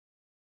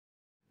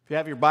If you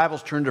have your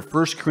Bibles, turn to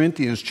 1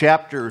 Corinthians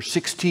chapter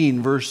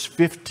 16, verse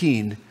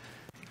 15.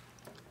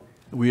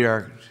 We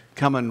are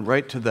coming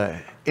right to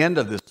the end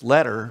of this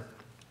letter.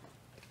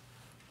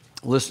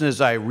 Listen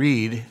as I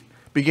read,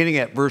 beginning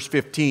at verse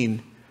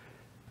 15.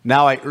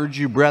 Now I urge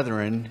you,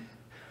 brethren,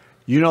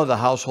 you know the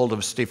household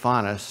of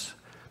Stephanas,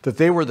 that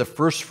they were the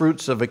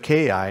firstfruits of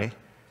Achaia,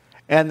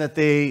 and that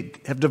they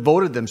have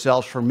devoted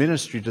themselves for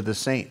ministry to the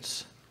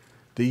saints.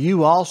 That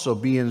you also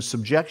be in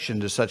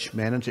subjection to such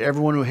men and to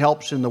everyone who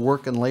helps in the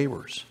work and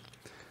labors.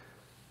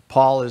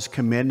 Paul is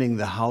commending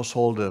the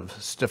household of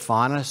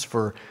Stephanas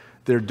for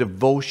their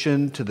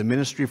devotion to the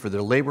ministry, for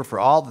their labor, for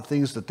all the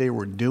things that they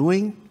were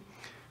doing.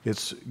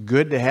 It's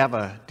good to have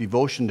a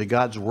devotion to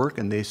God's work,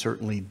 and they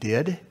certainly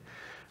did.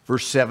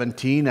 Verse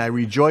 17, I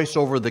rejoice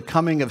over the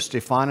coming of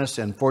Stephanas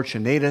and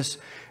Fortunatus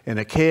and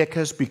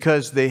Achaicus,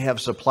 because they have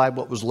supplied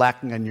what was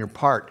lacking on your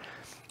part.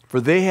 For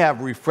they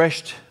have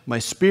refreshed my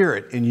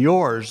spirit and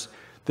yours,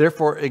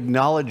 therefore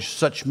acknowledge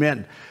such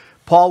men.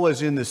 Paul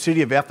was in the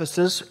city of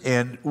Ephesus,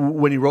 and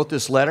when he wrote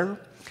this letter,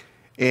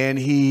 and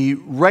he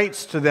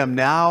writes to them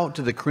now,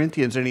 to the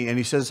Corinthians, and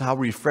he says how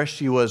refreshed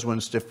he was when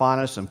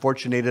Stephanas and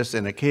Fortunatus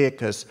and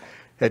Achaicus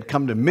had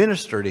come to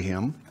minister to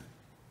him.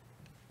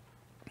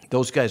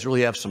 Those guys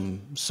really have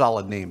some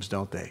solid names,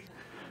 don't they?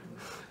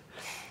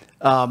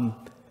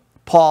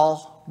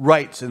 Paul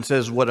writes and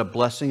says what a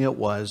blessing it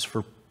was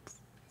for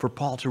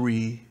Paul to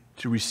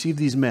receive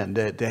these men,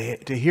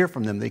 to hear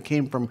from them. They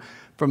came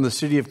from the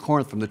city of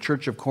Corinth, from the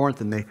church of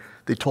Corinth, and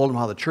they told him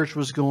how the church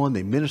was going.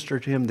 They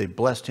ministered to him. They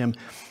blessed him.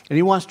 And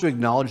he wants to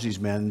acknowledge these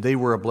men. They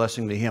were a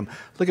blessing to him.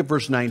 Look at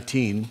verse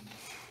 19. It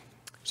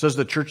says,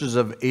 the churches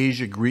of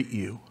Asia greet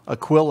you.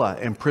 Aquila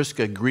and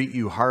Prisca greet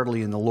you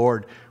heartily in the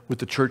Lord with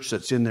the church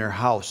that's in their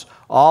house.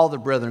 All the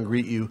brethren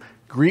greet you.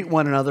 Greet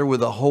one another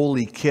with a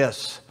holy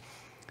kiss.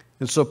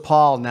 And so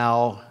Paul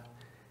now,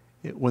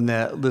 when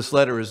this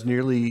letter is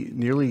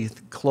nearly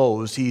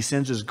closed, he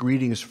sends his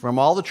greetings from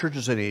all the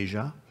churches in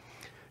Asia,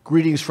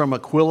 greetings from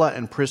Aquila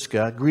and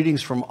Prisca,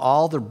 greetings from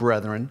all the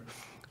brethren.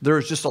 There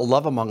is just a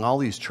love among all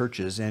these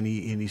churches, and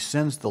he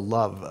sends the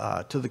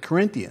love to the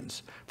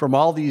Corinthians from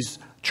all these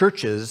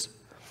churches.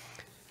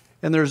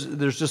 And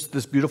there's just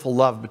this beautiful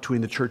love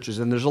between the churches,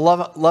 and there's a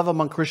love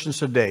among Christians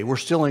today.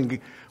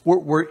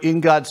 We're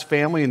in God's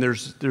family, and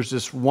there's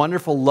this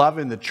wonderful love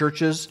in the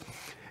churches.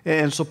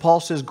 And so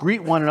Paul says,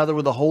 greet one another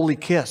with a holy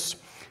kiss.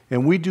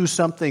 And we do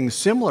something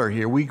similar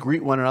here. We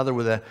greet one another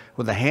with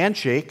a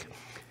handshake.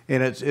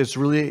 And it's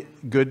really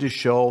good to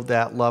show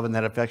that love and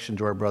that affection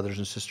to our brothers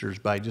and sisters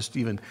by just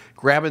even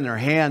grabbing their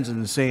hands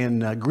and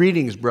saying,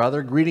 greetings,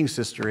 brother, greetings,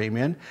 sister,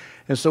 amen.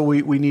 And so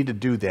we need to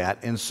do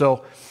that. And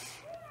so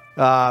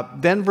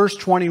then verse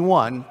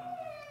 21,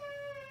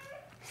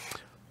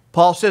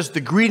 Paul says, the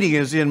greeting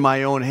is in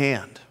my own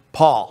hand.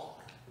 Paul.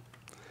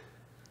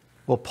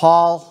 Well,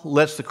 Paul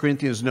lets the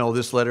Corinthians know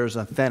this letter is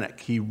authentic.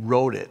 He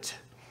wrote it.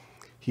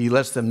 He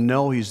lets them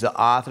know he's the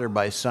author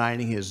by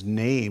signing his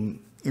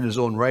name in his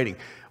own writing.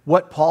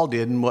 What Paul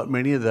did, and what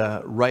many of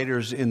the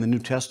writers in the New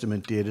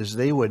Testament did, is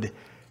they would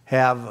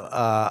have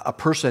a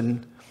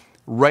person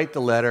write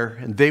the letter,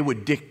 and they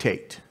would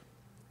dictate.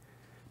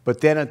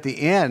 But then at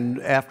the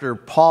end, after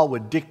Paul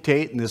would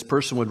dictate and this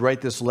person would write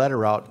this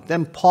letter out,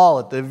 then Paul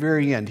at the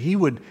very end,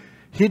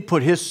 he'd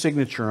put his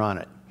signature on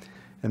it.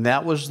 And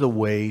that was the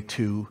way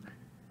to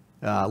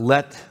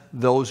let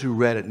those who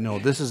read it know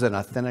this is an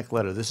authentic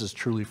letter. This is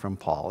truly from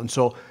Paul. And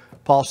so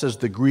Paul says,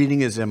 the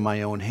greeting is in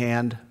my own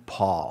hand,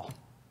 Paul.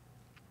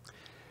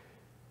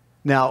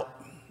 Now,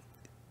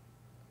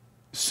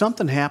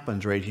 something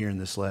happens right here in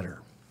this letter.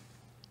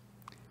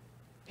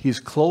 He's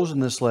closing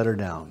this letter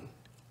down.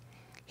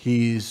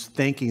 He's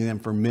thanking them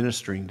for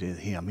ministering to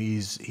him.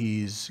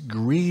 He's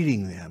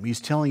greeting them. He's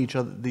telling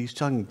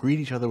them greet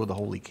each other with a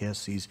holy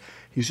kiss. He's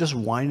just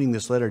winding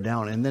this letter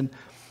down. And then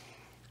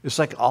it's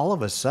like all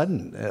of a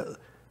sudden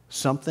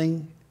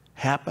something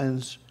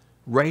happens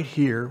right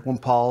here when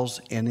Paul's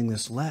ending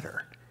this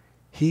letter.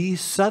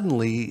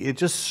 It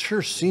just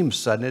sure seems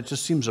sudden. It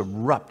just seems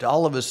abrupt.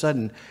 All of a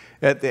sudden,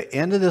 at the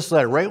end of this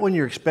letter, right when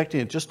you're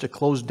expecting it just to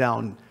close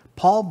down,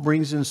 Paul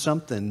brings in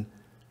something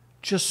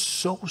just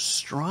so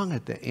strong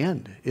at the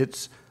end.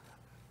 It's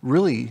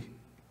really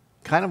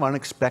kind of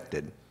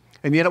unexpected.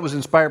 And yet it was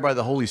inspired by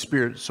the Holy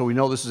Spirit, so we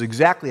know this is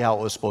exactly how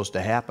it was supposed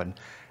to happen.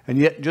 And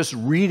yet just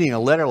reading a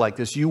letter like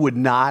this, you would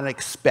not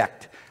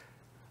expect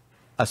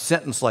a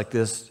sentence like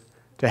this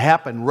to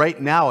happen right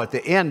now at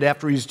the end,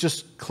 after he's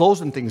just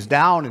closing things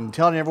down and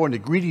telling everyone to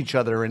greet each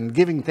other and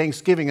giving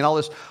thanksgiving and all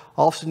this.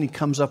 All of a sudden he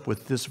comes up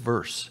with this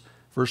verse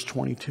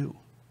 22.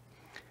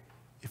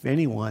 If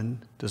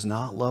anyone does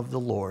not love the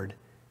Lord,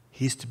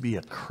 he's to be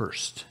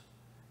accursed.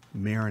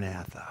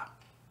 Maranatha.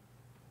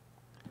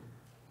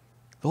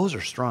 Those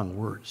are strong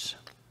words.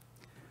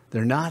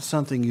 They're not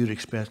something you'd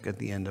expect at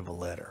the end of a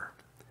letter.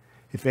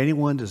 If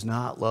anyone does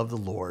not love the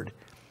Lord,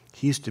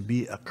 he's to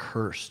be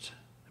accursed.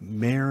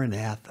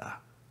 Maranatha.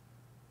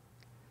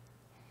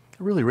 It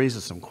really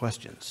raises some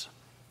questions.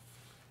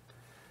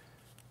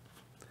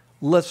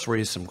 Let's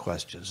raise some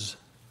questions.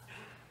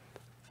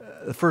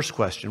 The first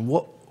question,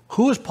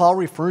 Who is Paul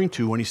referring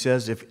to when he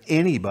says, if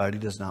anybody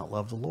does not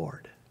love the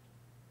Lord?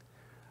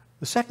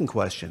 The second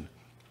question,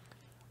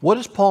 what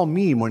does Paul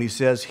mean when he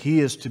says he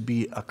is to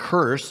be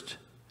accursed?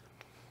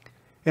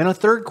 And a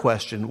third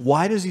question,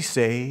 why does he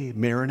say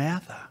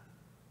Maranatha?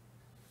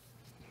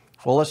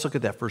 Well, let's look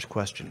at that first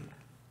question.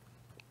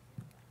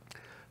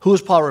 Who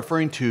is Paul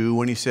referring to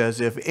when he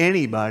says, if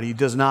anybody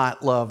does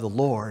not love the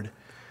Lord?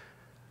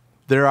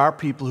 There are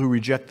people who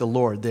reject the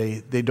Lord.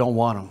 They don't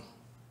want him.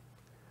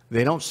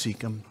 They don't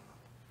seek him.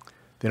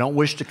 They don't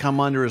wish to come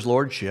under his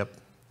lordship.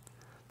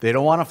 They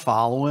don't want to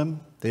follow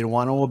him. They don't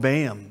want to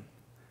obey him.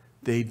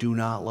 They do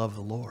not love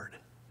the Lord.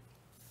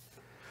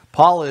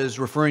 Paul is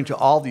referring to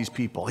all these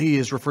people. He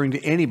is referring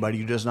to anybody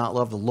who does not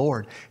love the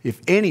Lord. If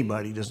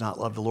anybody does not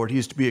love the Lord, he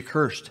is to be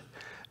accursed.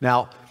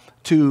 Now,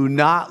 to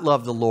not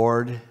love the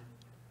Lord,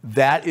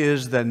 that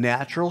is the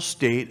natural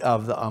state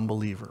of the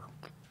unbeliever.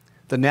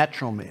 The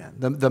natural man,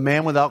 the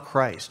man without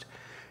Christ.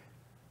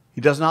 He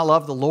does not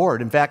love the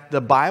Lord. In fact,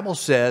 the Bible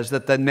says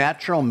that the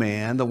natural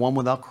man, the one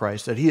without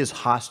Christ, that he is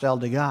hostile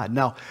to God.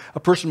 Now, a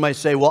person might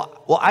say,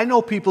 well, I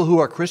know people who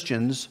are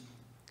Christians.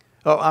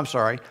 Oh, I'm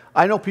sorry.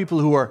 I know people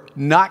who are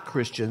not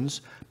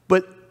Christians,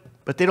 but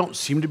they don't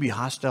seem to be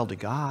hostile to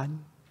God.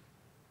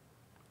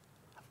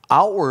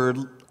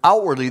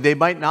 Outwardly, they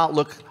might not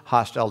look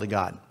hostile to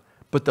God,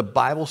 but the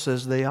Bible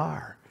says they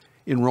are.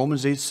 In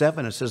Romans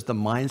 8:7, it says, the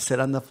mind set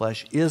on the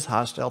flesh is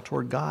hostile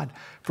toward God,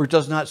 for it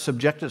does not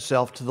subject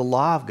itself to the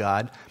law of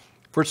God,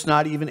 for it's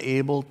not even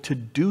able to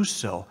do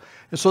so.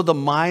 And so the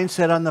mind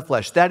set on the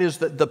flesh, that is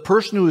the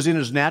person who is in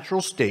his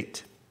natural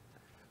state,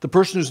 the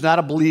person who's not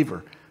a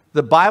believer,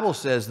 the Bible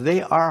says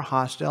they are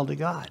hostile to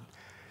God.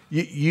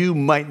 You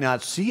might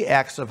not see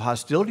acts of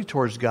hostility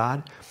towards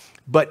God,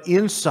 but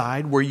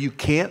inside where you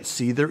can't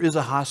see, there is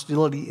a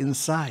hostility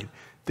inside.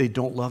 They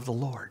don't love the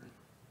Lord.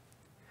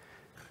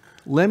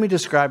 Let me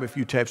describe a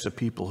few types of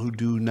people who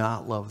do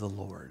not love the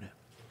Lord.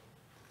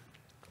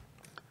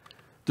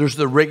 There's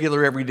the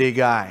regular everyday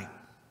guy.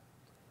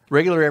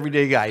 Regular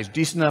everyday guy. He's a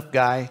decent enough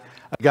guy,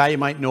 a guy you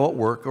might know at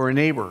work or a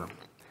neighbor.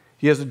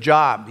 He has a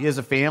job. He has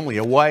a family,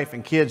 a wife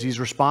and kids.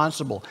 He's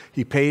responsible.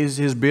 He pays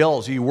his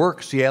bills. He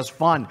works. He has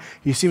fun.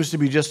 He seems to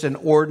be just an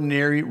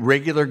ordinary,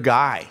 regular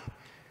guy.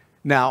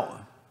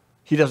 Now,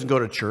 he doesn't go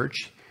to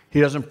church. He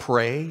doesn't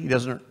pray. He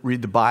doesn't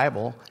read the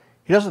Bible.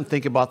 He doesn't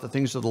think about the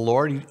things of the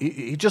Lord.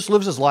 He just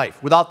lives his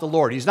life without the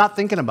Lord. He's not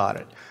thinking about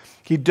it.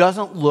 He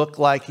doesn't look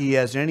like he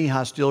has any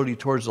hostility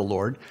towards the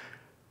Lord,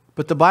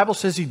 but the Bible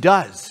says he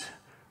does.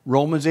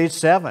 Romans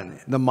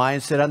 8:7, the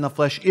mindset on the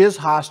flesh is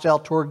hostile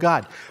toward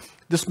God.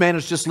 This man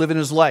is just living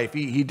his life.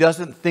 He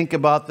doesn't think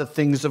about the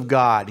things of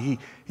God.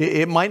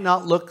 It might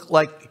not look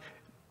like,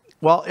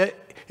 well,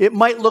 it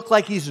might look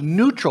like he's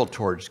neutral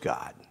towards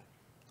God.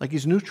 Like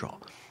he's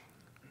neutral.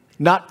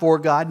 Not for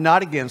God,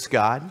 not against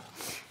God.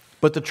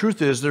 But the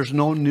truth is, there's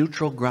no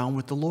neutral ground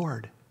with the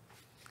Lord.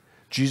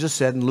 Jesus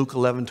said in Luke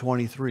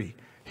 11:23,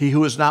 he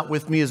who is not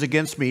with me is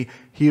against me.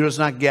 He who does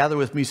not gather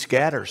with me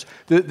scatters.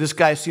 This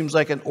guy seems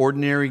like an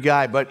ordinary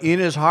guy, but in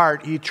his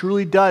heart, he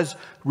truly does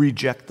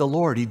reject the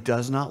Lord. He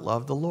does not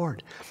love the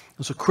Lord.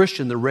 And so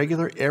Christian, the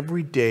regular,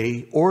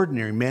 everyday,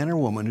 ordinary man or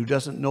woman who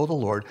doesn't know the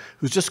Lord,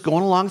 who's just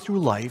going along through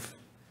life,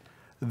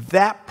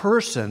 that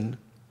person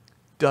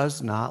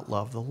does not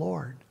love the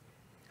Lord.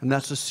 And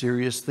that's a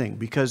serious thing,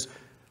 because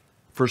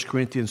 1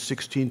 Corinthians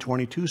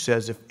 16:22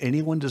 says, if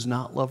anyone does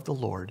not love the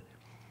Lord,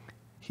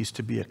 he's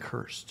to be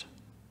accursed.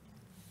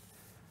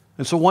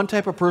 And so one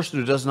type of person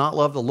who does not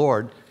love the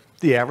Lord,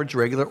 the average,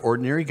 regular,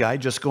 ordinary guy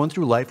just going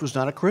through life who's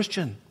not a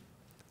Christian.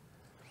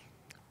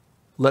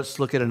 Let's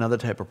look at another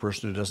type of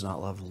person who does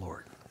not love the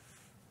Lord.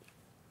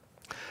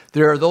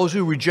 There are those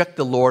who reject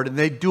the Lord, and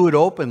they do it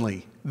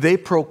openly. They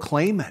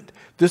proclaim it.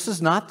 This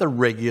is not the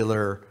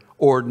regular,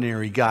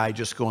 ordinary guy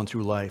just going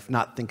through life,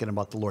 not thinking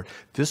about the Lord.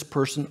 This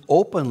person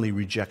openly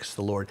rejects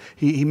the Lord.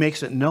 He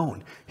makes it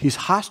known. He's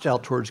hostile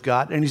towards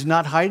God, and he's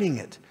not hiding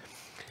it.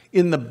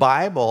 In the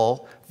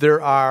Bible,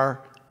 there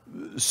are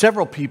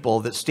several people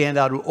that stand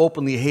out who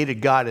openly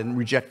hated God and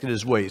rejected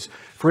his ways.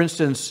 For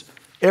instance,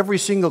 every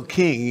single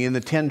king in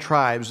the 10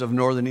 tribes of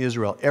northern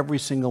Israel, every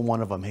single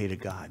one of them hated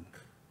God.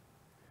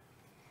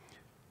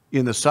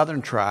 In the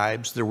southern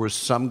tribes, there were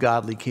some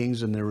godly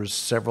kings and there were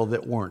several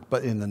that weren't.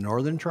 But in the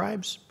northern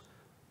tribes,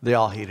 they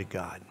all hated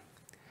God.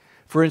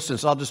 For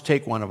instance, I'll just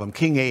take one of them,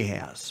 King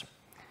Ahaz.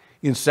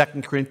 In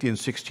 2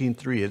 Corinthians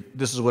 16:3,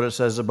 this is what it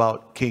says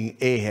about King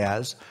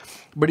Ahaz.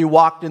 But he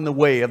walked in the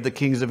way of the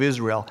kings of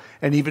Israel,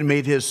 and even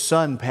made his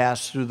son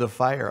pass through the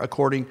fire,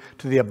 according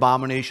to the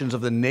abominations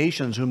of the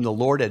nations whom the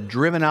Lord had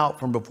driven out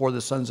from before the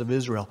sons of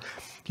Israel.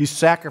 He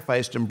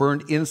sacrificed and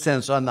burned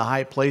incense on the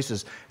high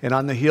places and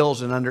on the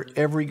hills and under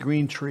every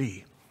green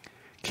tree.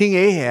 King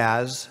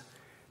Ahaz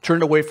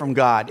turned away from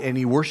God, and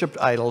he worshipped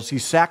idols. He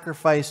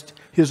sacrificed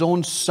his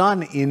own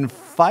son in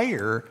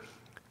fire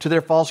to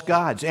their false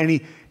gods. And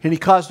he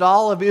caused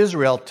all of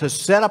Israel to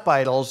set up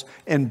idols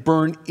and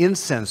burn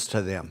incense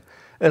to them.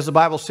 As the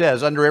Bible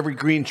says, under every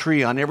green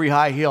tree, on every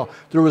high hill,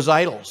 there was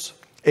idols.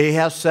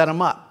 Ahaz set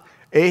them up.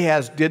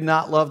 Ahaz did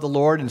not love the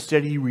Lord.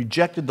 Instead, he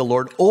rejected the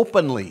Lord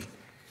openly,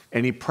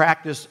 and he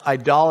practiced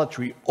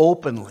idolatry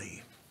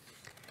openly.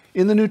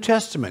 In the New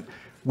Testament,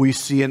 we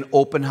see an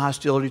open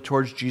hostility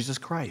towards Jesus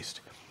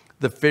Christ.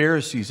 The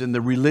Pharisees and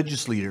the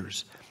religious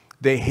leaders,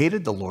 they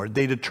hated the Lord.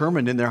 They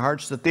determined in their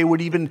hearts that they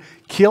would even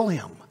kill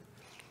him.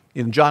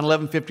 In John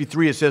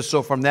 11:53, it says,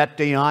 so from that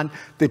day on,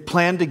 they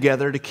planned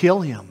together to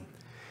kill him.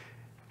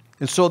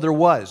 And so there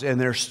was, and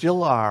there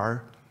still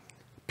are,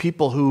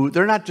 people who,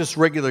 they're not just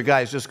regular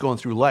guys just going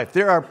through life.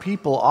 There are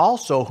people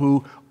also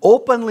who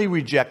openly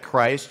reject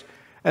Christ,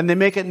 and they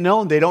make it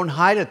known. They don't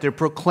hide it. They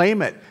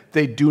proclaim it.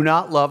 They do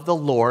not love the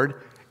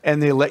Lord,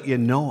 and they let you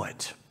know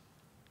it.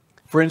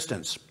 For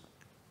instance,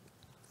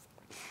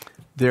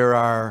 there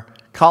are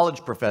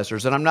college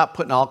professors, and I'm not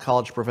putting all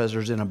college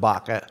professors in a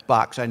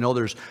box. I know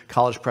there's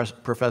college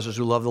professors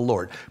who love the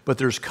Lord, but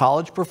there's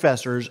college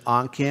professors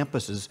on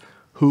campuses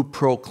who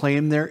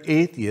proclaim their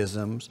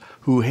atheisms,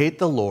 who hate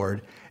the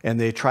Lord, and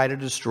they try to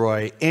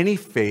destroy any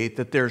faith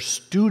that their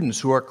students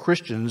who are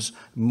Christians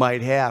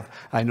might have.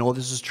 I know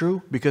this is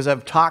true because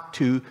I've talked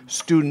to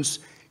students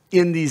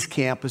in these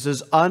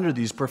campuses under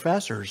these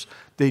professors.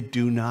 They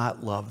do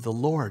not love the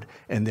Lord,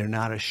 and they're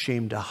not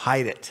ashamed to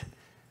hide it.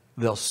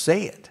 They'll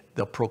say it.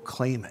 They'll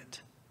proclaim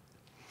it.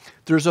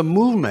 There's a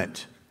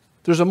movement.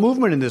 There's a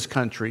movement in this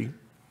country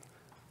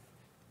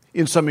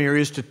in some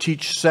areas to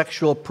teach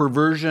sexual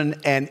perversion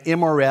and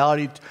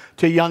immorality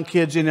to young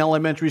kids in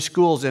elementary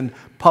schools and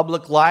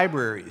public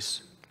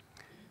libraries.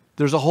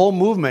 There's a whole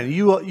movement.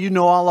 You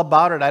know all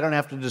about it. I don't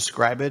have to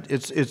describe it.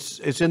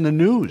 It's in the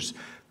news.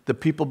 The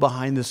people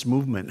behind this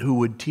movement who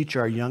would teach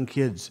our young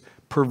kids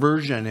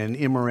perversion and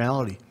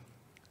immorality,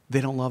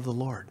 they don't love the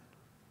Lord.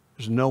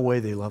 There's no way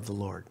they love the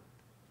Lord.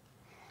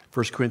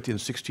 1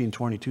 Corinthians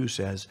 16:22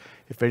 says,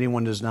 if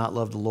anyone does not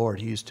love the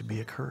Lord, he is to be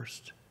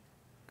accursed.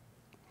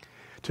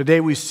 Today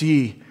we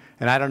see,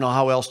 and I don't know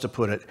how else to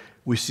put it,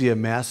 we see a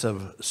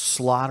massive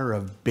slaughter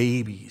of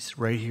babies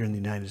right here in the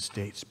United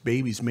States.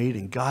 Babies made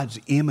in God's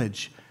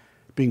image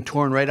being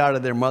torn right out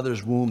of their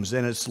mother's wombs,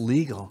 and it's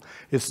legal.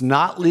 It's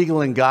not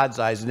legal in God's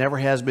eyes. It never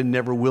has been,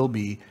 never will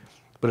be,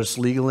 but it's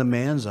legal in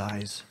man's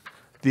eyes.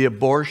 The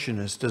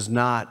abortionist does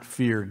not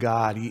fear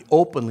God. He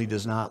openly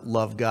does not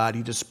love God.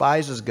 He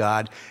despises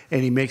God,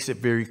 and he makes it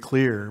very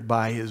clear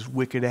by his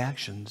wicked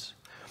actions.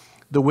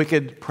 The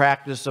wicked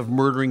practice of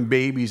murdering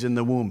babies in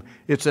the womb.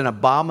 It's an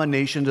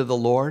abomination to the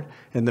Lord,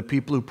 and the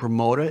people who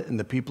promote it, and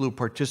the people who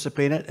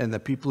participate in it, and the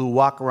people who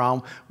walk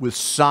around with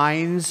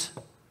signs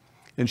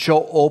and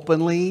show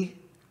openly,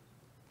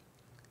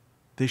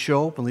 they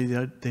show openly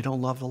that they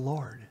don't love the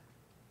Lord.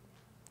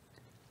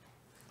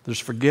 There's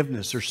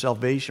forgiveness, there's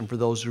salvation for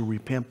those who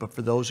repent, but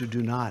for those who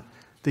do not,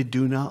 they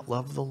do not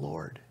love the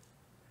Lord.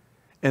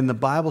 And the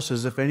Bible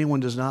says if anyone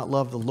does not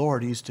love the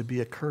Lord, he's to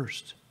be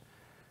accursed.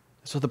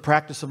 So the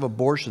practice of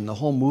abortion, the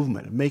whole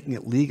movement of making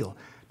it legal,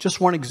 just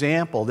one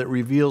example that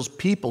reveals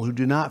people who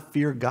do not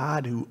fear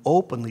God, who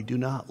openly do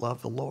not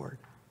love the Lord.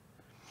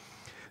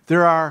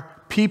 There are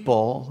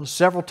people,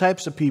 several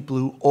types of people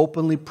who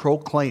openly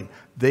proclaim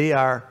they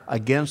are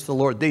against the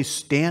Lord. They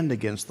stand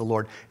against the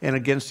Lord and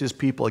against his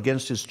people,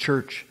 against his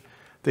church.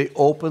 They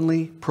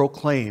openly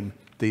proclaim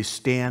they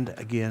stand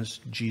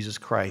against Jesus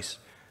Christ.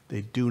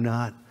 They do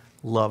not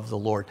love the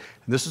Lord.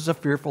 And this is a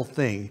fearful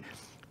thing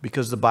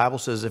because the Bible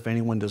says if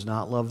anyone does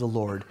not love the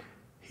Lord,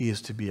 he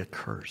is to be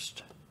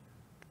accursed.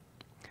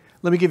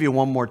 Let me give you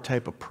one more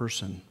type of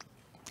person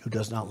who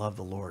does not love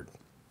the Lord.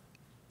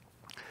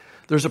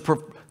 There's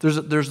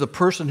the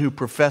person who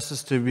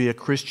professes to be a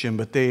Christian,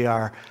 but they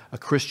are a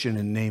Christian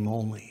in name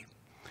only.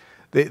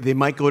 They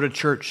might go to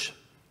church.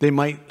 They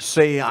might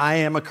say, I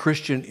am a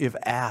Christian if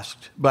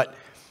asked, but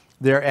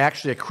they're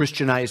actually a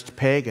Christianized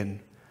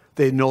pagan.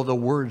 They know the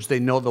words, they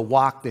know the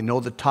walk, they know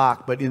the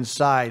talk, but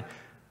inside,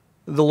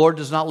 the Lord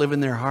does not live in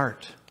their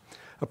heart.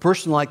 A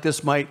person like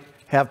this might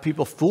have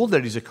people fooled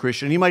that he's a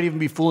Christian. He might even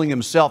be fooling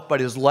himself, but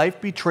his life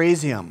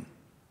betrays him.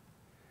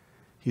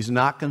 He's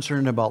not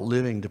concerned about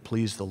living to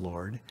please the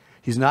Lord.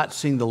 He's not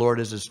seeing the Lord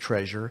as his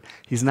treasure.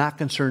 He's not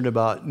concerned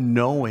about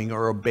knowing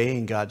or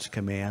obeying God's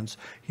commands.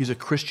 He's a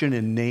Christian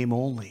in name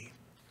only.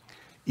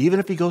 Even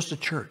if he goes to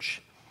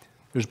church,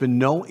 there's been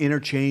no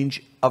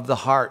interchange of the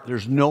heart.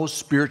 There's no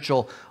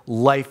spiritual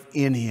life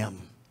in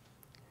him.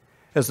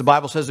 As the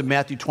Bible says in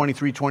Matthew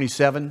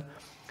 23:27,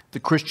 the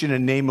Christian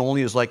in name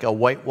only is like a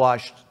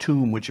whitewashed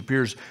tomb, which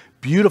appears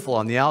beautiful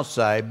on the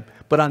outside,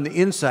 but on the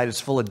inside it's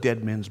full of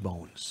dead men's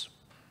bones.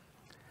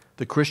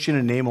 The Christian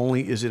in name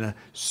only is in a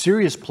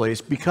serious place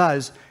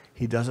because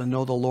he doesn't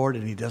know the Lord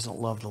and he doesn't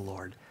love the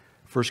Lord.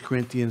 1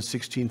 Corinthians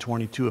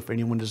 16:22, if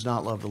anyone does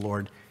not love the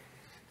Lord,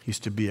 he's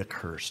to be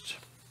accursed.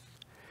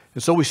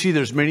 And so we see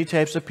there's many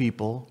types of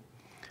people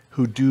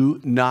who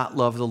do not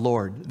love the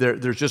Lord.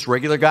 There's just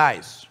regular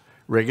guys,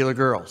 regular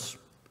girls.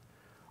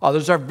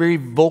 Others are very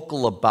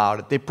vocal about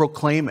it. They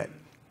proclaim it.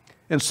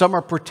 And some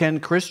are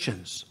pretend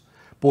Christians.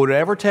 But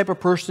whatever type of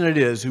person it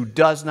is who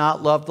does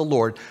not love the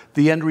Lord,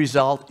 the end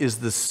result is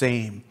the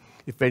same.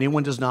 If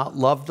anyone does not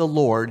love the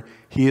Lord,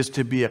 he is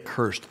to be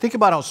accursed. Think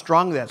about how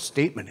strong that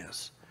statement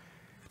is.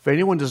 If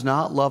anyone does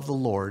not love the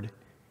Lord,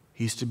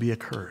 he's to be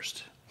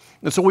accursed.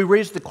 And so we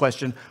raised the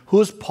question,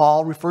 who is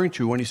Paul referring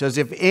to when he says,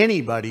 if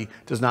anybody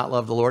does not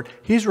love the Lord?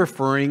 He's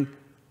referring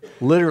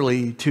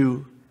literally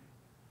to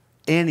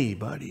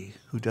anybody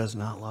who does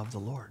not love the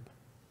Lord.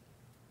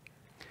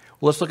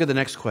 Well, let's look at the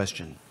next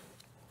question.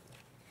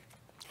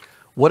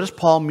 What does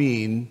Paul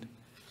mean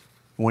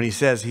when he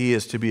says he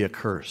is to be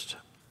accursed?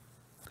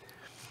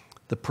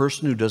 The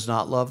person who does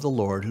not love the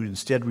Lord, who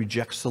instead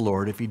rejects the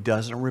Lord, if he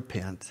doesn't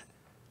repent,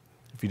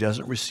 if he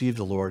doesn't receive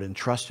the Lord and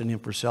trust in him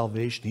for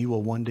salvation, he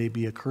will one day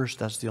be accursed.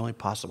 That's the only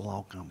possible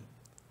outcome.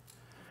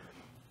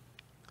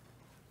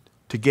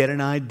 To get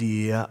an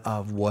idea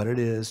of what it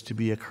is to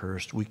be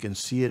accursed, we can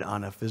see it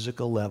on a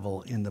physical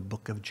level in the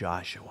book of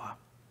Joshua.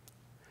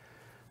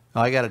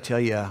 Now, I got to tell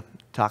you,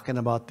 talking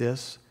about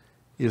this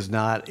is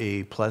not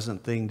a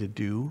pleasant thing to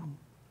do.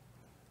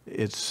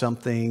 It's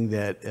something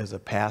that, as a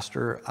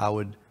pastor,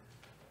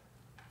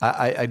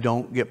 I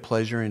don't get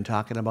pleasure in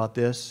talking about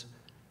this.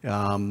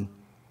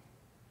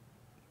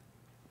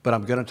 But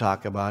I'm going to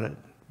talk about it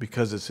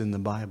because it's in the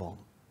Bible.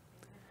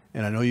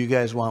 And I know you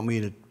guys want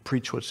me to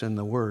preach what's in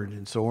the Word,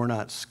 and so we're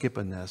not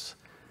skipping this.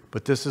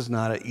 But this is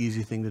not an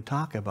easy thing to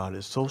talk about.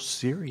 It's so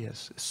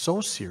serious. It's so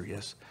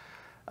serious.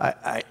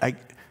 I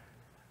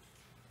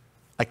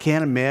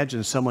can't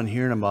imagine someone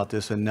hearing about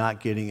this and not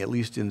getting at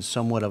least in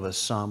somewhat of a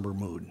somber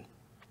mood.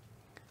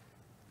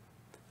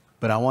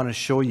 But I want to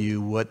show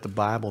you what the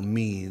Bible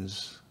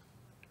means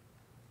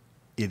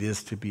it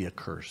is to be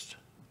accursed.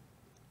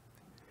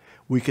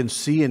 We can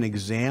see an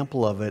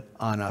example of it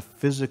on a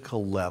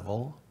physical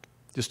level,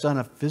 just on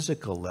a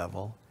physical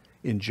level,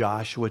 in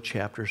Joshua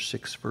chapter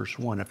 6, verse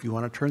 1. If you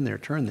want to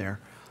turn there.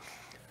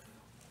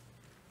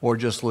 Or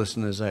just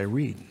listen as I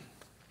read.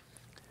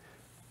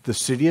 The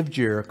city of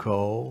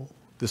Jericho,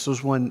 this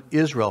was when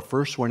Israel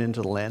first went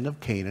into the land of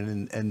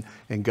Canaan,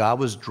 and God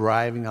was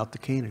driving out the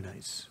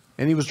Canaanites.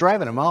 And he was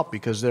driving them out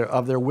because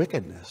of their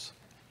wickedness.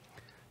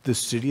 The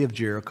city of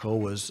Jericho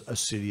was a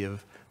city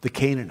of the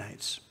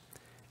Canaanites.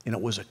 And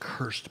it was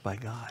accursed by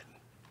God.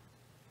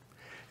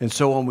 And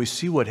so when we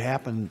see what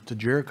happened to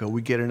Jericho,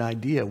 we get an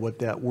idea what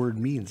that word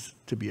means,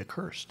 to be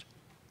accursed.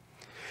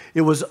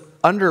 It was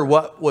under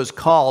what was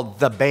called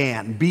the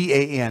ban,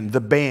 B-A-N,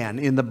 the ban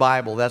in the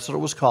Bible. That's what it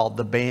was called,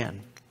 the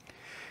ban.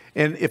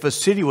 And if a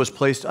city was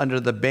placed under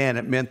the ban,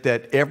 it meant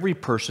that every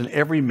person,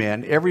 every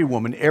man, every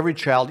woman, every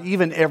child,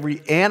 even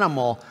every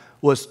animal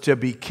was to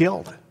be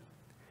killed.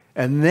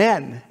 And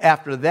then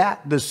after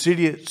that, the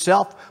city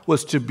itself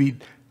was to be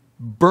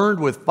burned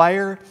with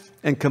fire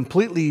and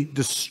completely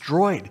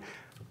destroyed.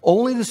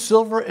 Only the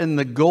silver and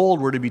the gold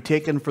were to be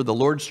taken for the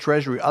Lord's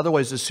treasury.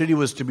 Otherwise, the city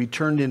was to be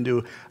turned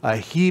into a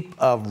heap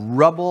of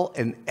rubble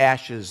and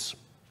ashes.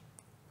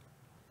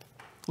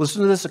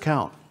 Listen to this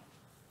account.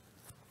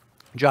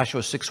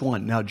 Joshua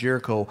 6:1. Now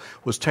Jericho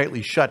was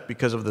tightly shut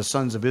because of the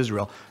sons of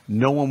Israel.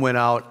 No one went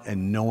out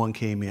and no one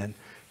came in.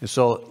 And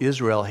so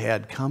Israel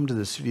had come to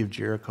the city of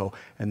Jericho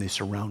and they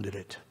surrounded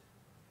it.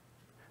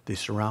 They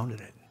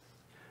surrounded it.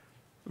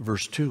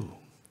 Verse 2.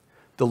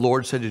 The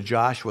Lord said to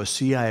Joshua,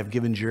 see, I have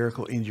given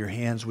Jericho into your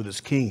hands with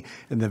its king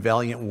and the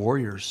valiant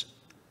warriors.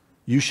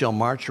 You shall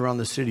march around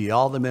the city,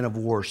 all the men of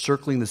war,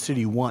 circling the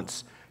city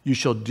once. You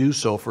shall do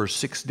so for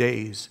 6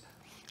 days.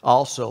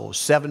 Also,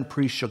 7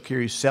 priests shall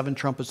carry 7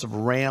 trumpets of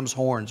ram's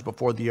horns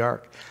before the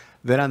ark.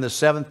 Then on the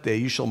 7th day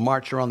you shall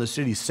march around the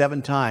city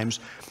 7 times,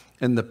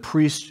 and the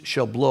priests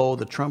shall blow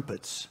the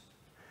trumpets.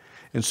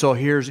 And so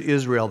here's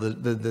Israel,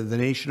 the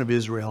nation of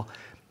Israel,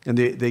 and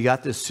they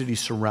got this city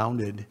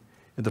surrounded,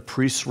 and the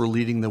priests were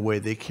leading the way.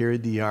 They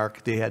carried the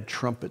ark, they had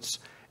trumpets,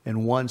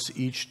 and once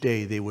each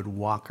day they would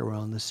walk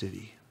around the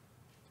city.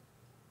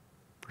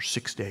 For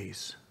 6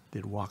 days,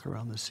 they'd walk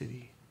around the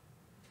city.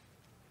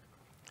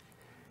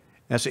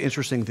 That's an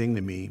interesting thing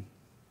to me.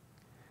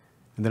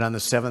 And then on the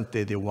 7th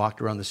day, they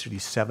walked around the city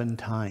 7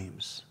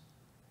 times.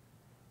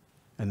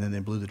 And then they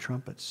blew the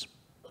trumpets.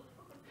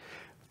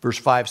 Verse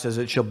 5 says,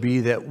 it shall be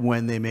that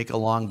when they make a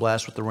long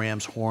blast with the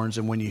ram's horns,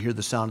 and when you hear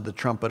the sound of the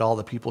trumpet, all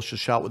the people shall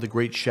shout with a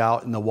great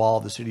shout, and the wall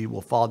of the city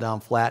will fall down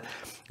flat,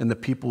 and the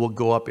people will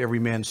go up, every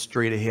man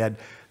straight ahead.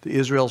 The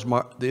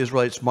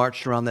Israelites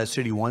marched around that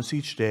city once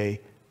each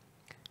day.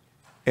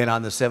 And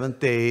on the 7th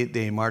day,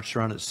 they marched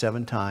around it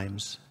 7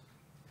 times.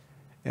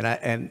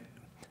 And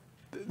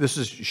this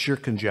is sheer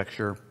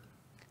conjecture.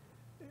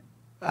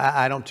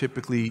 I don't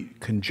typically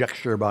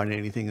conjecture about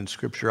anything in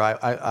Scripture.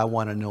 I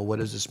want to know, what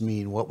does this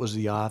mean? What was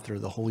the author,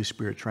 the Holy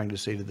Spirit, trying to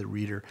say to the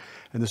reader?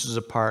 And this is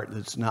a part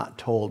that's not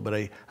told, but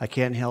I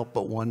can't help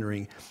but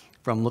wondering,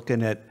 from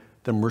looking at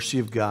the mercy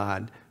of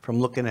God, from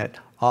looking at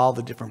all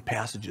the different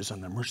passages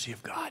on the mercy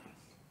of God.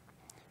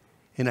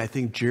 And I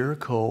think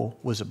Jericho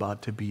was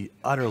about to be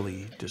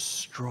utterly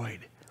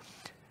destroyed.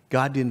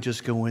 God didn't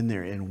just go in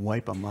there and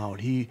wipe them out.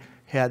 He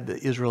had the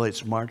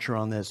Israelites march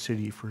around that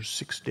city for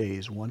 6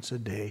 days, once a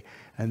day.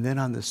 And then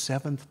on the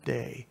 7th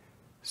day,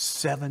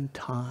 7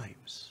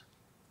 times.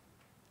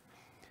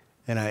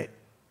 And I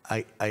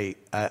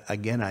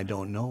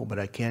don't know, but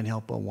I can't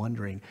help but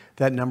wondering.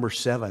 That number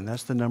 7,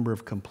 that's the number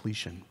of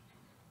completion.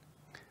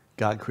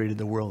 God created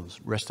the world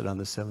and rested on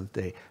the seventh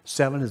day.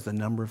 7 is the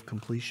number of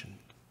completion.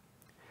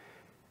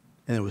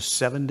 And it was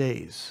 7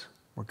 days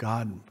where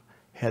God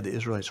had the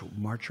Israelites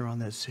march around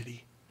that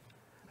city.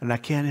 And I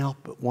can't help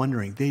but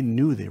wondering, they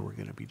knew they were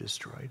going to be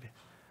destroyed.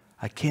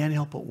 I can't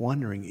help but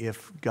wondering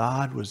if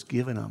God was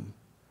giving them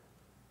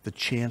the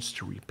chance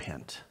to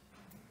repent.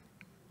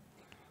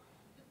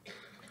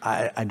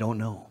 I don't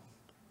know.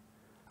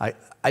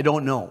 I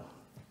don't know.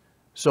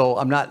 So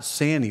I'm not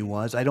saying he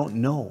was. I don't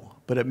know.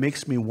 But it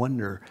makes me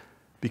wonder,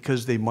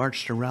 because they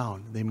marched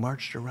around. They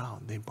marched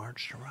around. They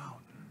marched around.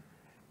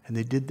 And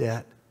they did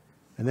that.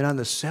 And then on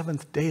the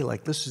 7th day,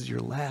 like this is your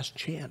last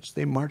chance,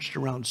 they marched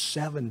around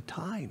 7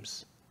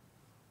 times.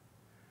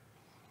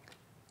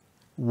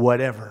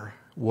 Whatever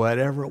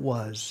it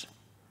was,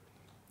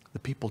 the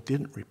people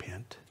didn't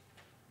repent.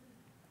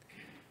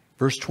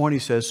 Verse 20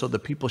 says, so the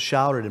people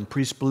shouted and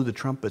priests blew the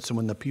trumpets. And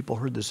when the people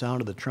heard the sound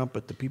of the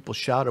trumpet, the people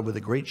shouted with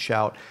a great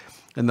shout.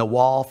 And the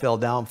wall fell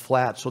down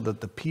flat so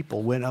that the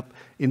people went up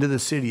into the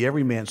city,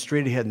 every man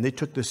straight ahead. And they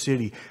took the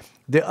city.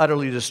 They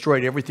utterly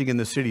destroyed everything in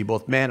the city,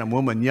 both man and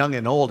woman, young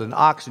and old, and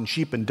ox and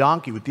sheep and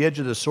donkey. With the edge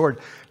of the sword,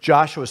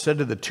 Joshua said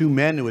to the 2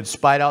 men who had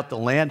spied out the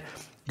land,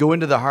 go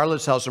into the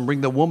harlot's house and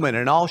bring the woman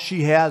and all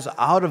she has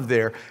out of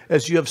there,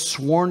 as you have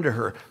sworn to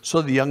her.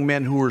 So the young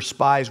men who were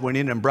spies went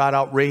in and brought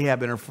out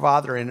Rahab and her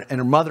father and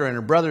her mother and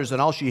her brothers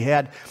and all she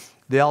had.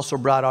 They also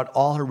brought out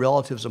all her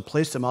relatives and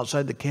placed them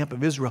outside the camp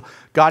of Israel.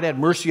 God had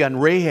mercy on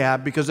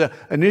Rahab because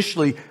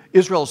initially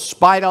Israel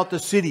spied out the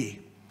city.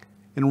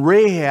 And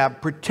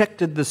Rahab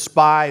protected the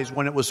spies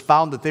when it was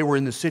found that they were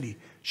in the city.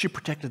 She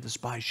protected the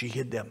spies. She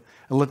hid them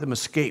and let them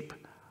escape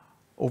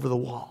over the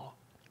wall.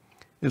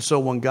 And so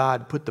when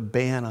God put the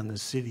ban on the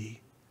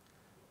city,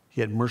 he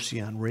had mercy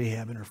on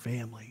Rahab and her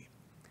family.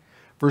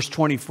 Verse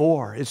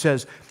 24, it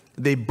says,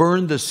 they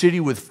burned the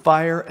city with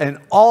fire and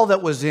all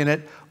that was in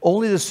it,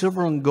 only the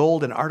silver and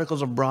gold and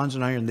articles of bronze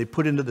and iron they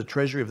put into the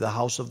treasury of the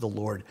house of the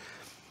Lord.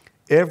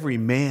 Every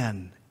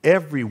man,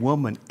 every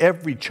woman,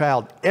 every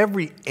child,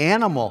 every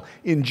animal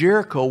in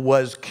Jericho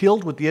was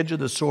killed with the edge of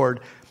the sword,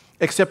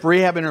 except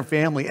Rahab and her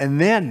family.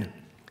 And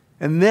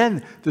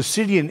then the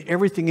city and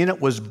everything in it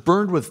was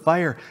burned with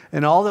fire.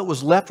 And all that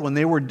was left when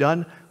they were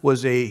done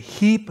was a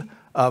heap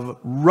of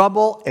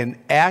rubble and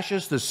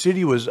ashes. The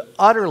city was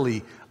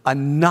utterly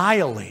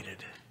annihilated.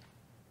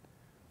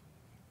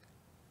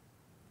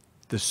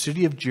 The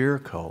city of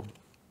Jericho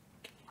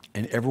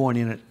and everyone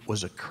in it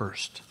was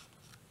accursed.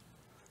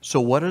 So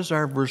what does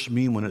our verse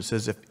mean when it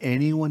says, if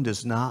anyone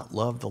does not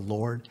love the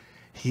Lord,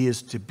 he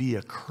is to be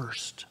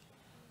accursed?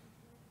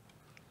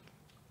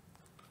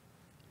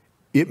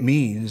 It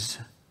means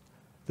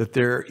that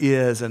there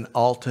is an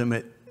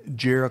ultimate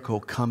Jericho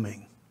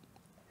coming.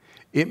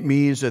 It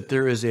means that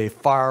there is a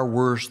far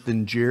worse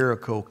than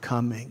Jericho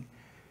coming.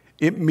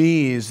 It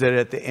means that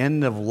at the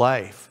end of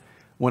life,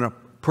 when a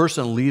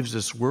person leaves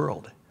this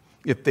world,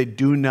 if they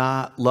do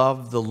not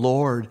love the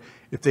Lord,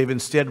 if they've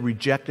instead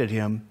rejected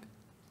him,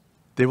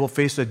 they will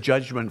face a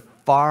judgment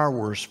far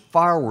worse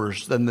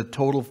than the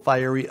total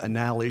fiery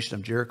annihilation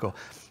of Jericho.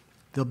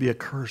 They'll be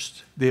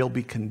accursed. They'll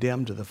be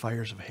condemned to the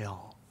fires of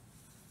hell.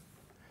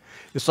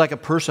 It's like a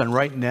person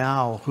right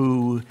now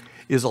who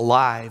is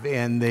alive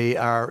and they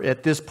are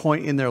at this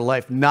point in their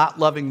life not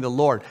loving the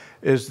Lord.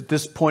 Is at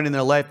this point in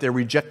their life they're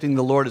rejecting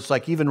the Lord. It's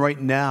like even right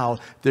now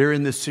they're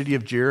in the city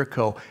of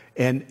Jericho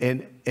and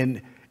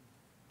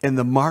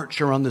the march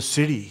around the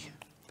city.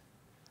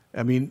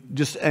 I mean,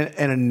 just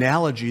an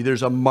analogy.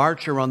 There's a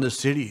march around the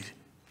city.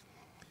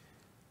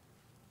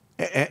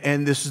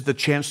 And this is the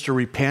chance to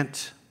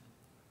repent.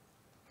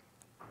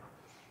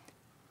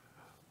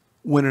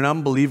 When an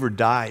unbeliever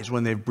dies,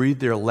 when they've breathed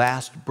their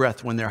last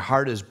breath, when their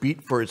heart is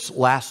beat for its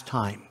last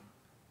time,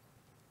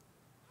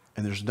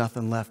 and there's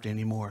nothing left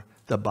anymore,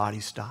 the body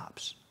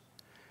stops.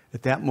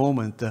 At that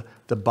moment,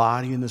 the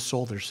body and the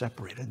soul, they're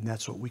separated, and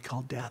that's what we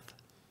call death.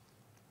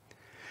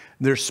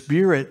 Their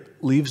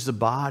spirit leaves the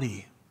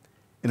body,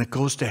 and it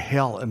goes to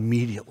hell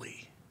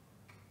immediately.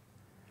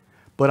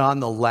 But on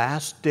the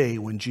last day,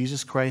 when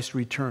Jesus Christ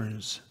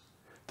returns,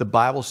 the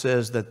Bible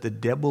says that the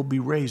dead will be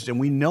raised. And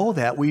we know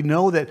that. We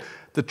know that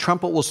the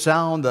trumpet will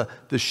sound,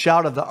 the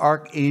shout of the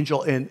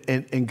archangel,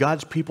 and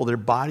God's people, their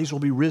bodies will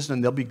be risen,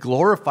 and they'll be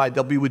glorified.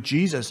 They'll be with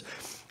Jesus.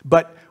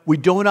 But we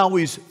don't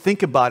always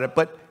think about it.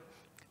 But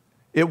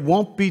it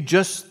won't be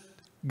just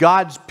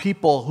God's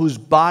people whose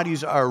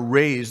bodies are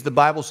raised. The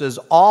Bible says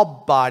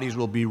all bodies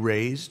will be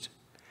raised,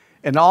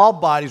 and all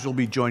bodies will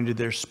be joined to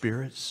their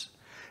spirits.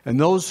 And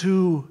those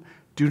who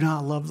do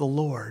not love the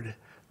Lord,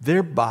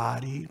 their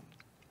body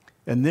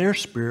and their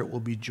spirit will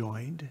be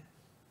joined.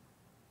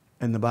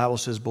 And the Bible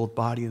says both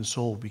body and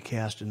soul will be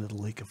cast into the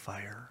lake of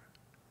fire.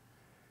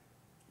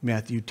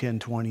 Matthew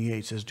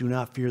 10:28 says, do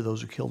not fear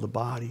those who kill the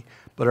body,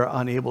 but are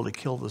unable to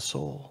kill the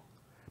soul,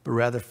 but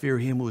rather fear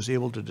him who is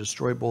able to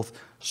destroy both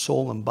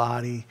soul and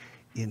body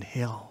in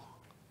hell.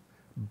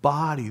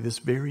 Body, this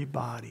very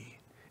body,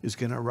 is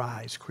going to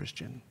rise,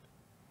 Christian.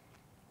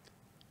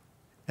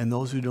 And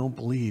those who don't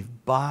believe,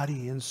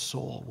 body and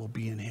soul will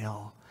be in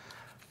hell.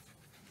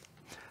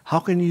 How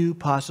can you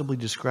possibly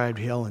describe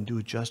hell and do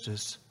it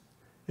justice?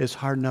 It's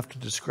hard enough to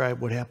describe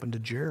what happened to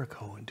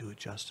Jericho and do it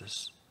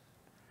justice.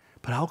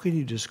 But how can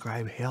you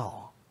describe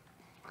hell?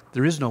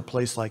 There is no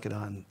place like it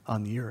on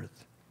the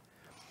earth.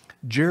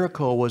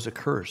 Jericho was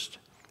accursed.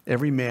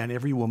 Every man,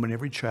 every woman,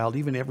 every child,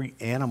 even every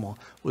animal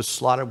was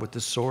slaughtered with the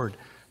sword.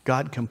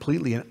 God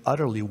completely and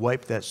utterly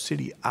wiped that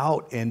city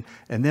out and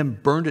then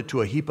burned it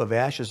to a heap of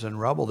ashes and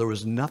rubble. There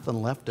was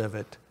nothing left of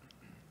it.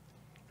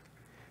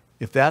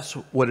 If that's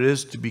what it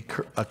is to be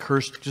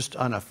accursed just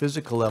on a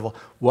physical level,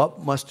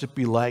 what must it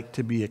be like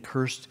to be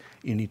accursed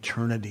in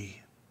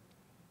eternity?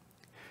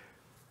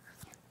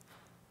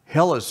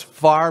 Hell is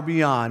far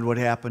beyond what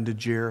happened to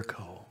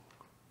Jericho.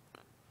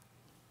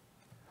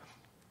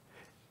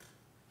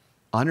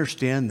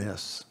 Understand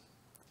this.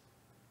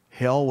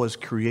 Hell was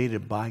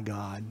created by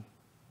God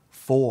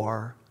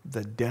for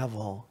the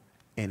devil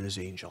and his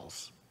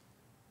angels.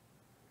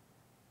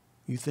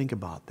 You think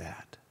about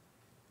that.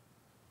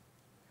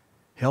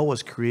 Hell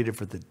was created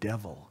for the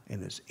devil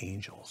and his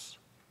angels.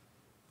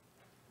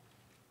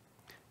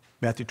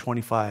 Matthew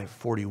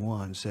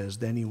 25:41 says,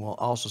 "Then he will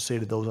also say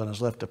to those on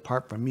his left,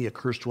 'Depart from me,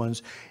 accursed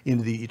ones,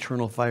 into the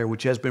eternal fire,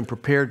 which has been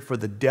prepared for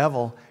the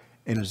devil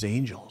and his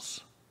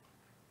angels.'"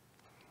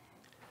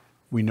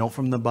 We know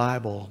from the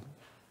Bible,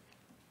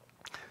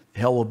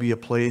 hell will be a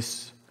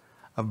place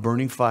of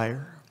burning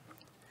fire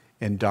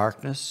and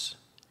darkness.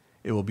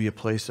 It will be a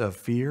place of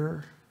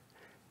fear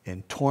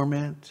and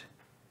torment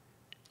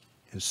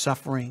and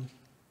suffering,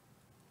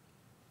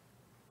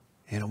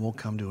 and it won't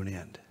come to an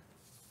end,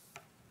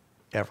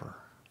 ever.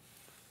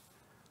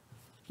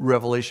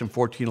 Revelation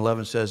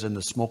 14:11 says, "And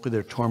the smoke of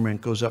their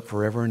torment goes up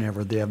forever and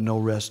ever. They have no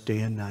rest day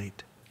and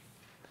night."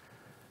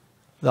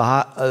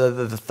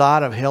 The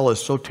thought of hell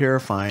is so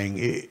terrifying.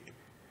 It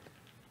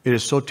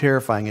is so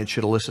terrifying. It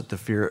should elicit the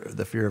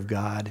fear of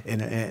God.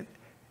 And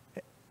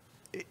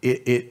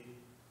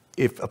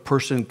if a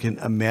person can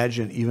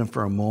imagine even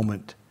for a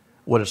moment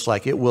what it's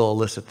like, it will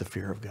elicit the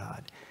fear of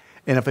God.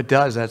 And if it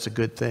does, that's a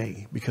good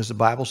thing, because the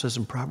Bible says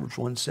in Proverbs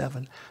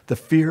 1:7, "The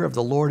fear of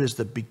the Lord is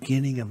the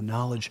beginning of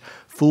knowledge.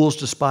 Fools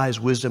despise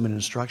wisdom and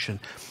instruction."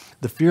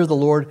 The fear of the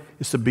Lord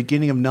is the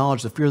beginning of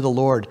knowledge. The fear of the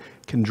Lord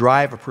can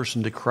drive a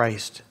person to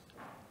Christ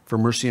for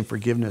mercy and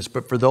forgiveness.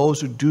 But for those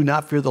who do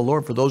not fear the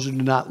Lord, for those who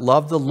do not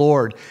love the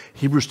Lord,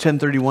 Hebrews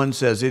 10:31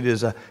 says it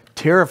is a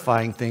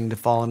terrifying thing to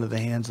fall into the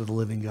hands of the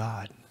living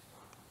God.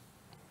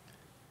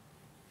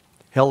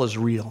 Hell is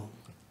real.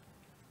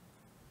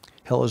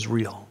 Hell is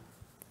real.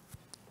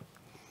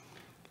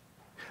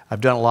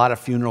 I've done a lot of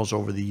funerals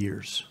over the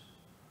years.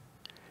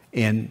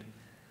 And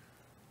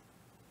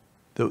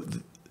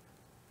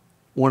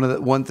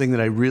one thing that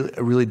I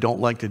really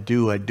don't like to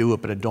do, I do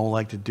it, but I don't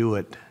like to do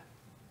it.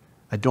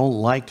 I don't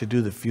like to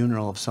do the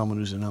funeral of someone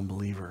who's an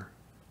unbeliever.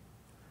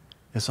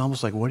 It's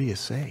almost like, what do you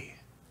say?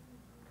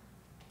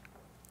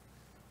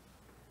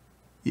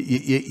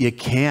 You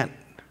can't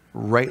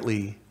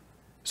rightly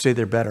say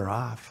they're better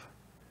off,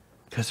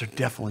 because they're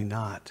definitely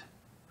not.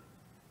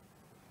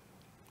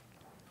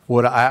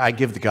 I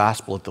give the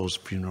gospel at those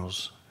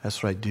funerals.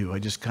 That's what I do. I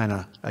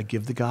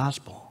give the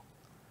gospel.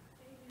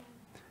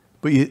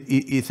 But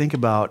you think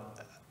about,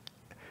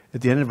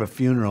 at the end of a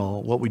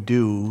funeral, what we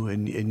do,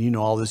 and you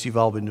know all this, you've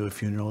all been to a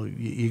funeral,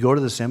 you go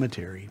to the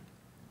cemetery.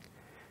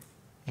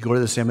 You go to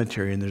the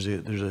cemetery, and there's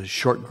a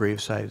short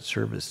graveside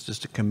service,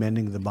 just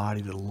commending the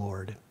body to the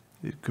Lord,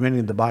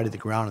 commending the body to the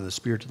ground and the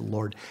spirit to the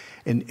Lord.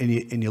 And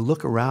you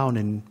look around,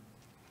 and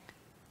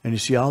you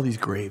see all these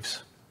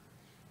graves.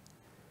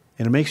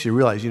 And it makes you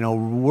realize,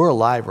 we're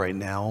alive right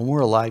now. And we're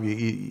alive.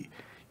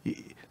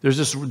 There's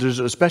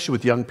especially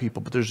with young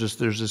people, but there's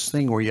this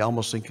thing where you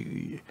almost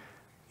think,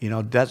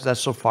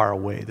 that's so far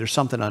away. There's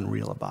something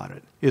unreal about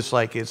it. It's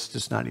like it's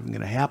just not even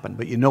going to happen,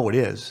 but it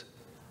is.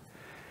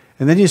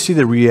 And then you see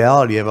the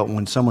reality of it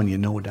when someone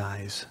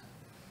dies.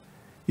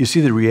 You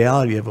see the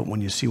reality of it when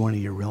you see one of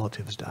your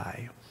relatives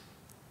die.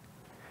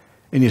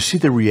 And you see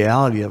the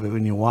reality of it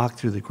when you walk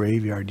through the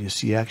graveyard and you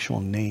see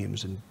actual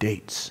names and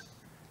dates.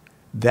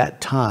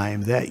 That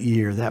time, that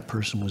year, that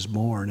person was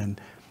born,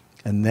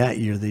 and that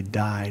year they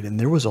died. And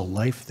there was a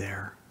life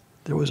there.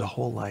 There was a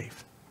whole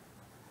life.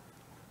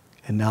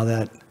 And now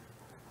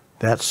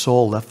that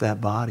soul left that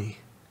body.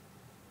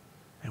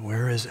 And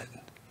where is it?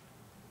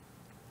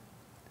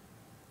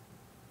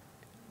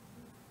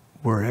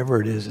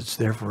 Wherever it is, it's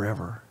there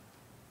forever.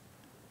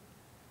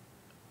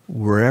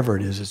 Wherever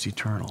it is, it's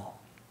eternal.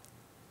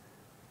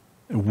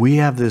 We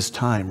have this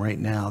time right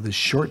now, this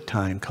short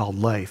time called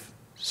life,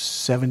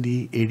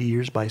 70, 80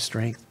 years by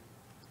strength.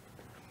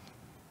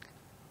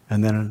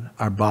 And then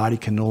our body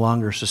can no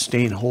longer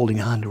sustain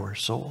holding on to our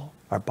soul.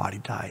 Our body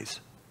dies.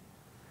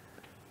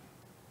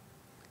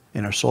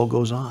 And our soul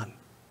goes on.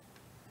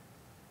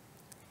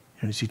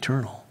 And it's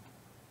eternal,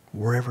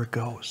 wherever it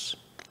goes.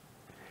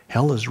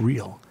 Hell is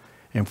real.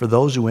 And for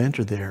those who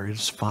enter there,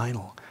 it's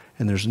final.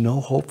 And there's no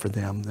hope for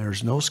them.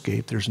 There's no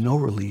escape. There's no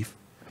relief.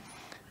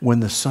 When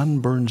the sun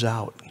burns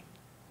out,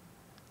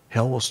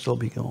 hell will still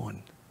be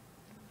going.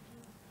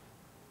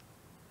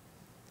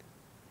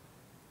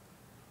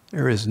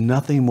 There is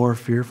nothing more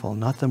fearful,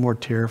 nothing more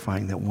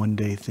terrifying than one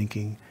day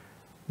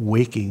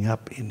waking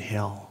up in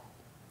hell.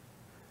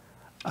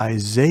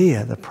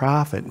 Isaiah, the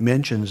prophet,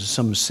 mentions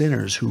some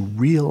sinners who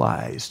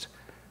realized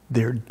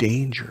their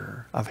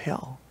danger of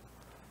hell.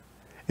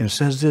 And it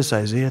says this,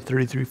 Isaiah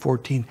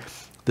 33:14,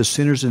 the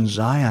sinners in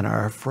Zion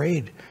are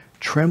afraid.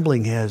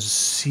 Trembling has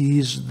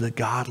seized the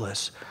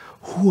godless.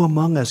 Who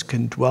among us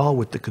can dwell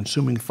with the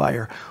consuming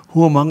fire?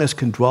 Who among us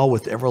can dwell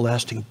with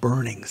everlasting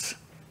burnings?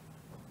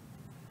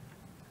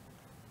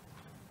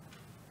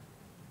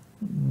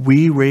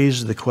 We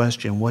raise the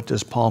question, what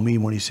does Paul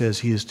mean when he says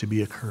he is to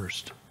be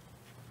accursed?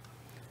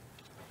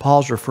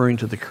 Paul's referring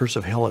to the curse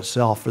of hell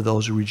itself for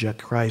those who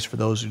reject Christ, for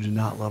those who do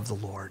not love the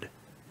Lord.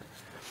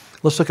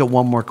 Let's look at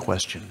one more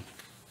question.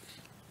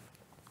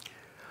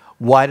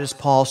 Why does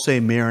Paul say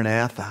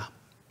Maranatha?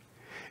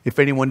 If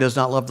anyone does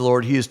not love the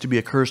Lord, he is to be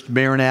accursed.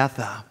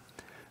 Maranatha.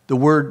 The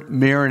word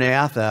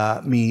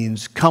Maranatha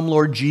means, come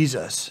Lord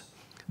Jesus.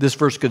 This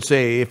verse could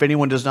say, if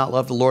anyone does not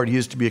love the Lord, he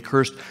is to be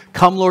accursed.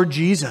 Come Lord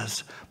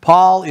Jesus.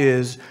 Paul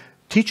is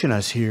teaching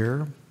us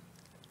here.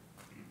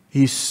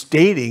 He's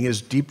stating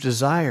his deep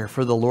desire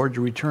for the Lord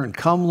to return.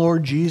 Come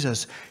Lord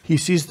Jesus. He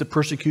sees the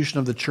persecution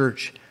of the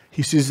church.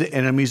 He sees the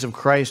enemies of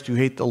Christ who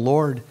hate the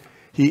Lord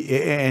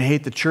and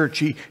hate the church.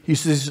 He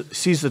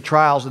sees the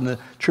trials and the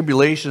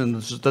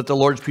tribulations that the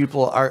Lord's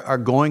people are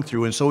going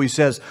through. And so he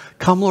says,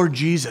 come Lord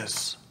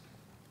Jesus.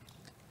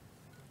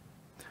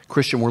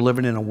 Christian, we're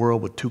living in a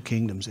world with two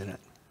kingdoms in it.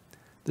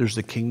 There's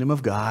the kingdom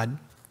of God,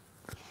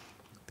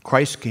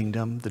 Christ's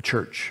kingdom, the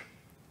church.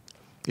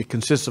 It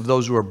consists of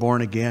those who are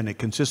born again. It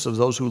consists of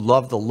those who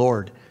love the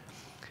Lord.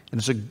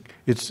 And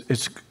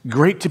it's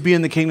great to be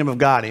in the kingdom of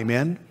God.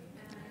 Amen?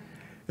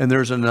 And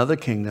there's another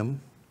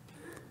kingdom,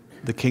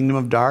 the kingdom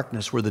of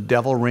darkness, where the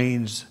devil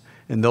reigns.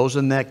 And those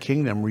in that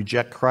kingdom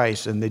reject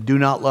Christ and they do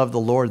not love the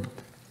Lord.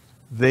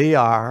 They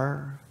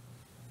are,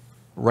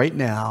 right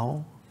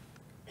now,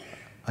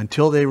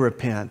 until they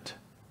repent,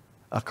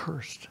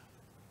 accursed.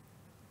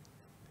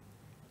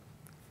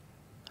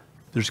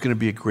 There's going to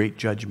be a great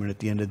judgment at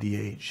the end of the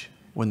age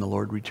when the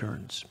Lord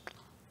returns.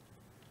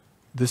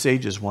 This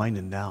age is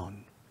winding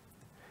down.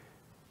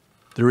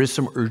 There is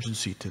some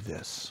urgency to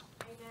this.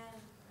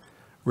 Amen.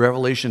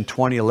 Revelation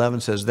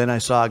 20:11 says, then I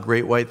saw a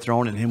great white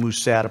throne and him who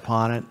sat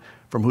upon it,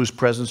 from whose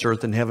presence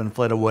earth and heaven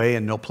fled away,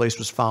 and no place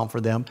was found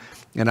for them.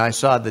 And I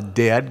saw the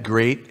dead,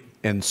 great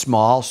and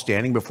small,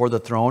 standing before the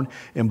throne,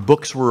 and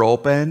books were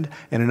opened,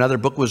 and another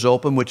book was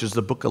opened, which is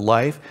the book of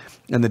life.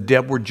 And the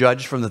dead were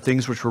judged from the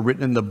things which were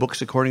written in the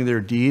books according to their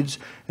deeds.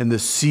 And the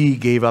sea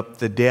gave up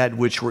the dead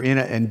which were in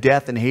it, and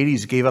death and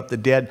Hades gave up the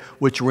dead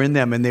which were in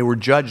them, and they were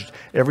judged,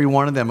 every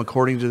one of them,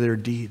 according to their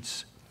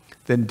deeds.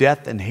 Then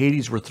death and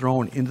Hades were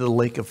thrown into the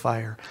lake of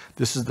fire.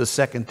 This is the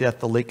second death,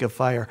 the lake of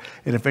fire.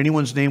 And if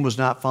anyone's name was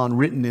not found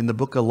written in the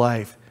book of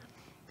life,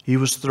 he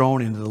was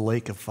thrown into the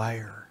lake of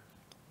fire.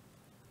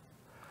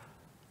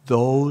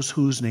 Those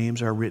whose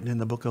names are written in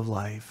the book of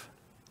life,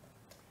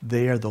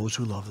 they are those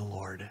who love the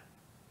Lord.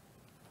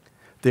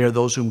 They are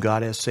those whom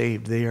God has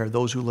saved. They are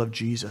those who love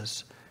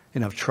Jesus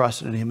and have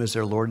trusted in him as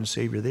their Lord and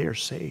Savior. They are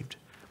saved.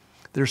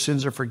 Their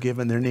sins are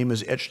forgiven. Their name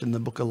is etched in the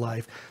book of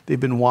life. They've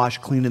been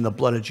washed clean in the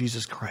blood of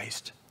Jesus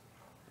Christ.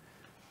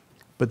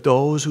 But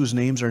those whose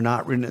names are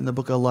not written in the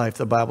book of life,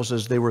 the Bible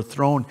says they were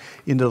thrown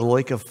into the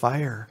lake of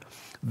fire.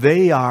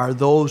 They are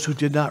those who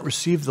did not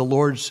receive the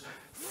Lord's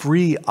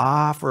free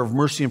offer of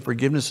mercy and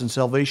forgiveness and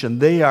salvation.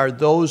 They are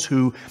those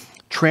who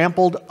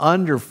trampled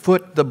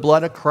underfoot the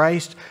blood of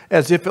Christ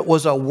as if it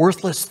was a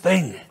worthless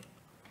thing.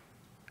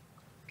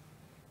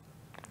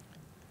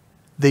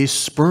 They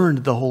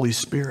spurned the Holy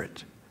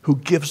Spirit who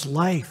gives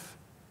life.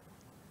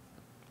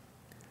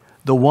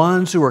 The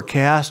ones who are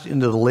cast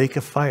into the lake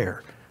of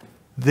fire,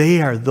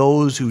 they are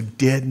those who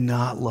did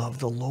not love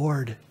the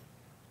Lord.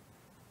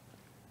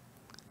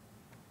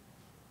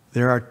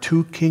 There are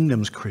two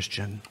kingdoms,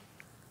 Christian.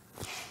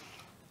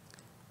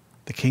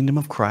 The kingdom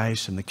of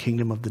Christ and the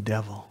kingdom of the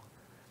devil.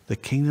 The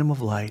kingdom of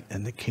light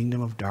and the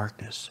kingdom of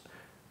darkness.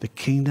 The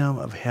kingdom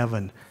of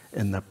heaven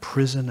and the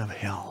prison of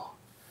hell.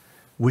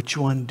 Which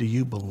one do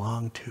you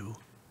belong to?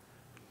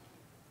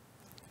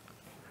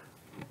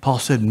 Paul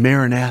said,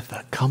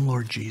 Maranatha, come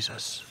Lord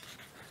Jesus.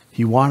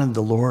 He wanted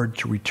the Lord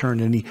to return,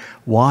 and he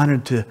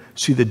wanted to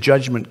see the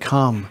judgment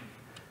come,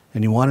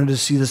 and he wanted to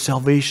see the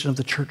salvation of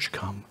the church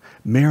come.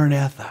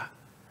 Maranatha,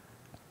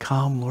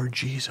 come Lord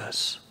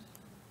Jesus.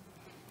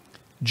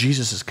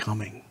 Jesus is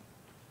coming.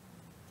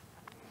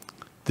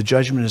 The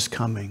judgment is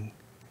coming.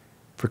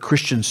 For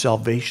Christian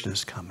salvation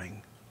is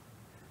coming.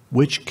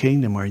 Which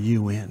kingdom are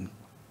you in?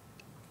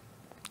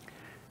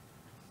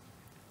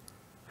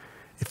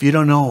 If you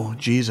don't know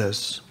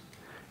Jesus,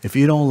 if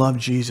you don't love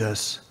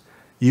Jesus,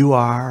 you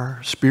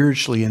are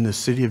spiritually in the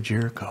city of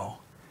Jericho.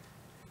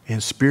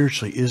 And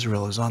spiritually,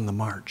 Israel is on the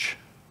march.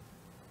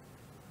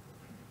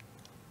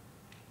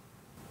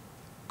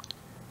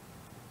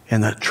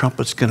 And the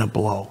trumpet's going to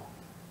blow.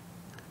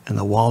 And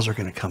the walls are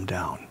going to come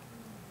down.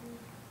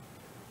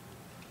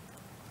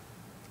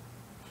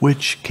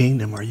 Which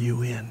kingdom are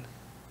you in?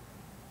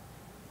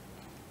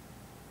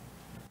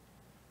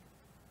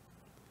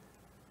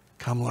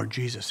 Come, Lord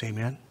Jesus.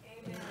 Amen.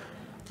 Amen.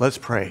 Let's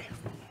pray.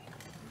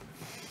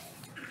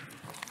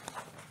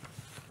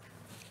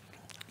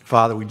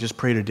 Father, we just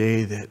pray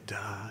today that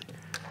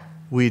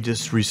we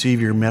just receive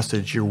your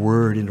message, your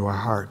word into our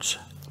hearts.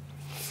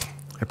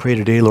 I pray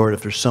today, Lord,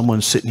 if there's someone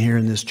sitting here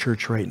in this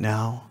church right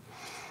now,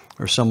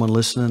 or someone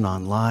listening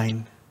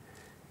online,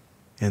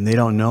 and they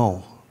don't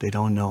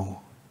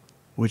know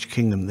which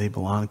kingdom they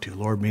belong to.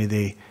 Lord, may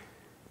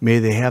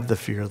they have the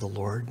fear of the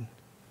Lord.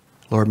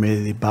 Lord,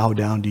 may they bow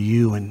down to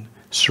you and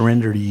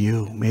surrender to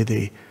you. May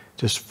they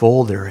just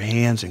fold their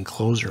hands and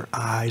close their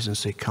eyes and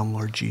say, come,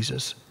 Lord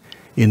Jesus,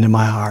 into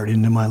my heart,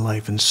 into my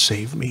life, and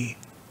save me.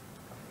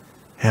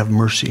 Have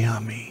mercy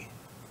on me.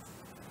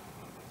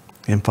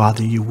 And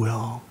Father, you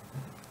will.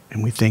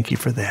 And we thank you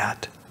for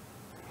that.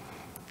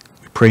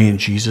 We pray in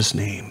Jesus'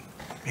 name.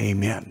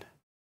 Amen.